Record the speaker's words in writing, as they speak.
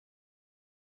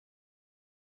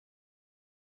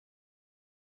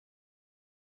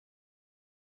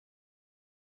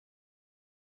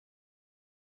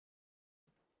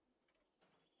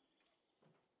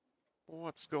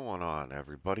What's going on,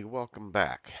 everybody? Welcome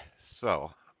back.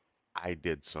 I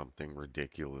did something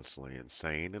ridiculously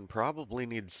insane and probably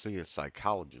need to see a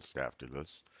psychologist after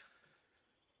this.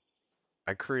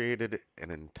 I created an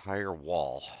entire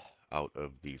wall out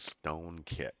of the stone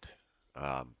kit.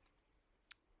 Um,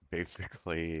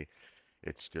 Basically,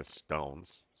 it's just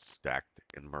stones stacked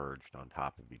and merged on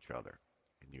top of each other.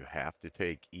 And you have to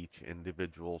take each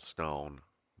individual stone,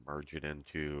 merge it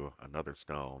into another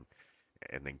stone,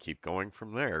 and then keep going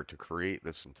from there to create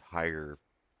this entire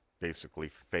basically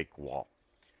fake wall.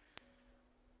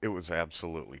 It was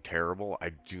absolutely terrible. I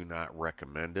do not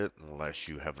recommend it unless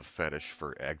you have a fetish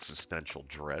for existential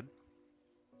dread.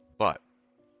 But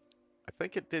I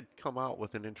think it did come out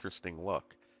with an interesting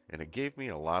look, and it gave me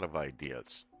a lot of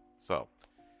ideas. So,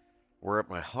 we're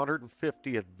at my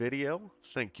 150th video.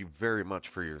 Thank you very much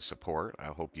for your support. I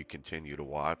hope you continue to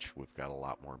watch. We've got a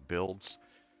lot more builds.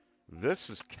 This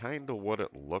is kind of what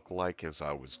it looked like as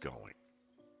I was going.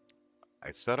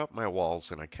 I set up my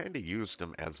walls and I kind of used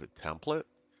them as a template,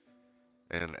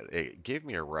 and it gave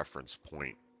me a reference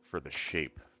point for the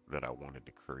shape that I wanted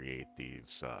to create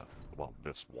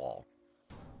this wall.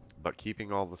 But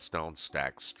keeping all the stones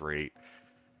stacked straight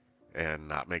and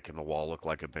not making the wall look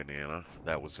like a banana,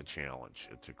 that was a challenge.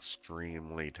 It's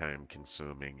extremely time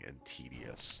consuming and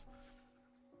tedious.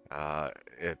 Uh,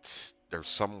 there's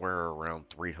somewhere around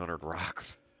 300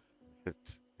 rocks.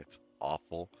 It's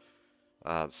awful.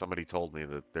 Somebody told me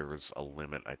that there was a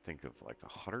limit, I think, of like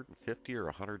 150 or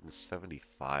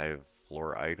 175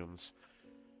 floor items.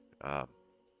 Uh,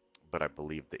 but I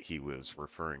believe that he was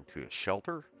referring to a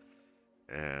shelter.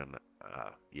 And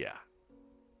yeah,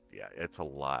 yeah, it's a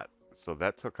lot. So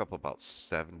that took up about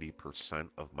 70%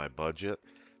 of my budget.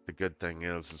 The good thing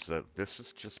is that this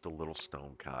is just a little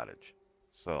stone cottage.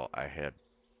 So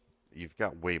you've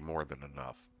got way more than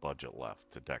enough budget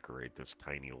left to decorate this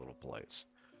tiny little place.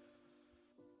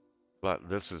 But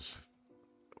this is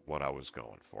what I was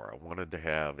going for. I wanted to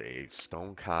have a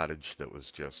stone cottage that was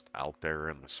just out there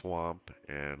in the swamp,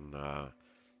 and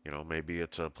maybe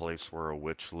it's a place where a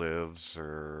witch lives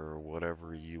or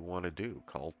whatever you want to do.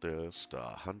 Cultist,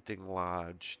 hunting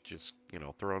lodge, just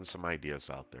throwing some ideas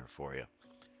out there for you.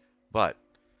 But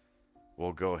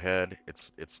we'll go ahead.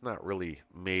 It's not really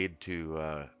made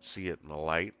to see it in the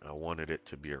light. I wanted it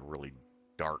to be a really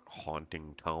dark,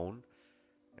 haunting tone,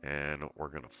 and we're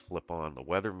gonna flip on the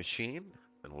weather machine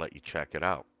and let you check it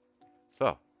out.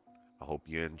 So, I hope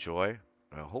you enjoy.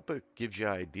 I hope it gives you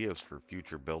ideas for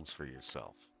future builds for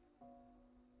yourself.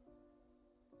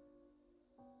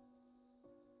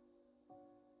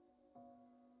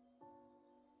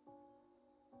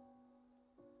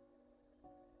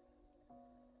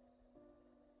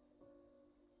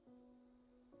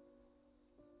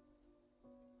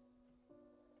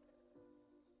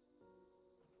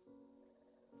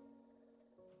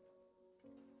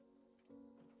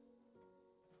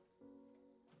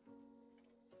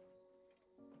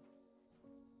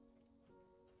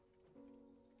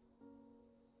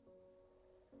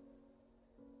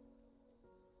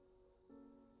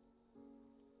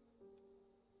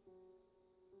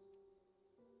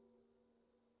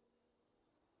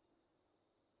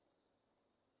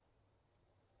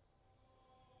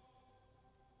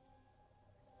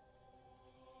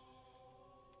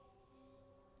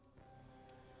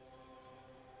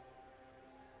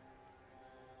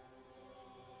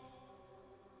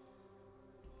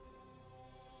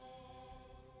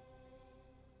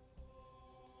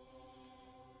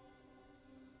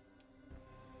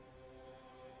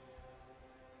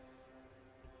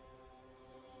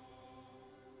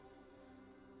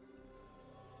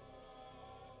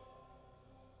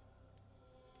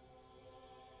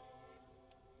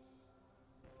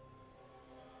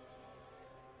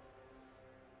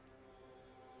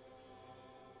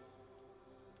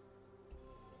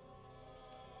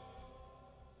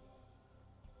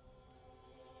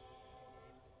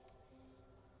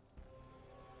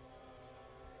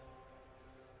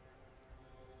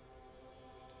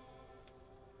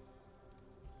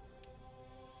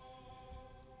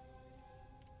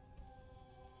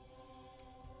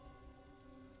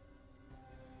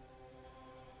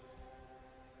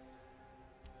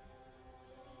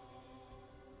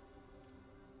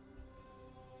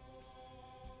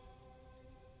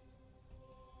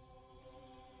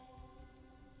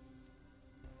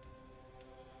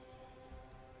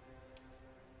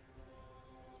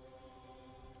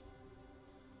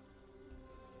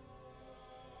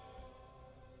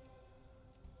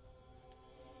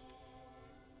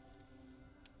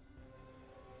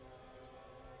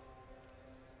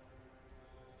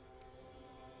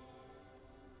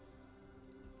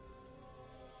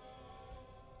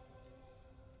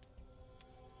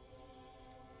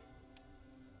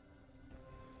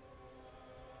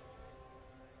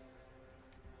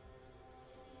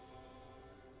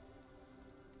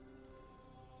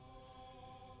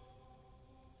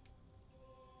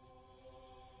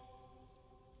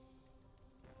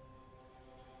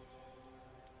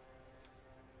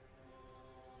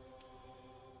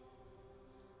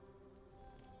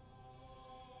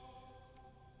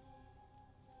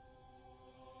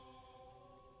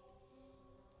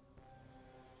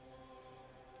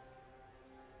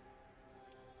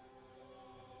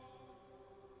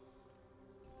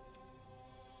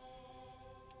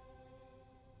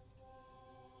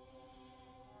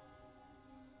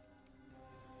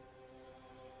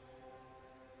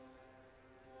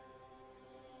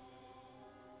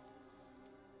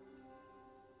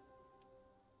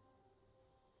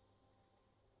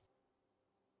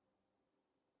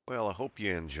 Well, I hope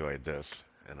you enjoyed this,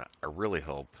 and I really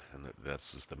hope, and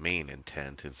that's is the main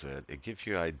intent, is that it gives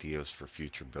you ideas for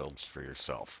future builds for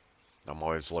yourself. I'm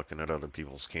always looking at other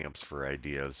people's camps for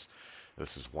ideas.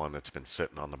 This is one that's been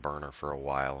sitting on the burner for a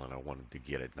while, and I wanted to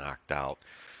get it knocked out.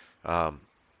 Um,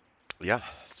 yeah,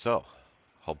 so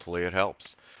hopefully it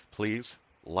helps. Please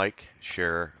like,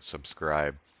 share,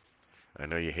 subscribe. I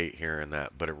know you hate hearing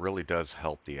that, but it really does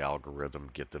help the algorithm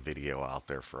get the video out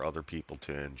there for other people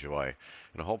to enjoy,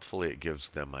 and hopefully it gives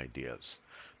them ideas.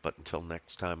 But until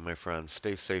next time, my friends,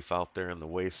 stay safe out there in the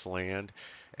wasteland,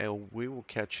 and we will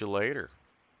catch you later.